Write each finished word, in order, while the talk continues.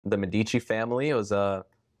the Medici family. It was a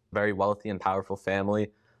very wealthy and powerful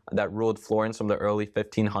family that ruled Florence from the early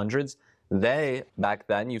 1500s. They, back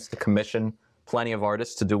then, used to commission plenty of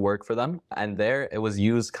artists to do work for them. And there it was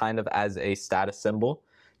used kind of as a status symbol.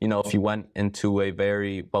 You know, if you went into a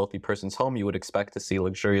very wealthy person's home, you would expect to see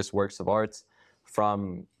luxurious works of art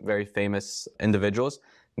from very famous individuals.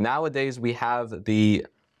 Nowadays, we have the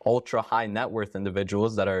ultra high net worth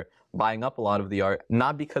individuals that are buying up a lot of the art,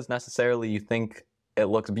 not because necessarily you think it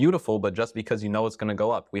looks beautiful, but just because you know it's going to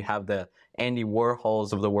go up. We have the Andy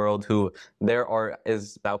Warhols of the world, who their art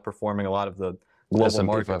is outperforming a lot of the global S&P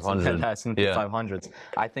markets. 500. S&P 500s.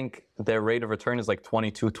 I think their rate of return is like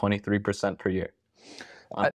 22, 23% per year.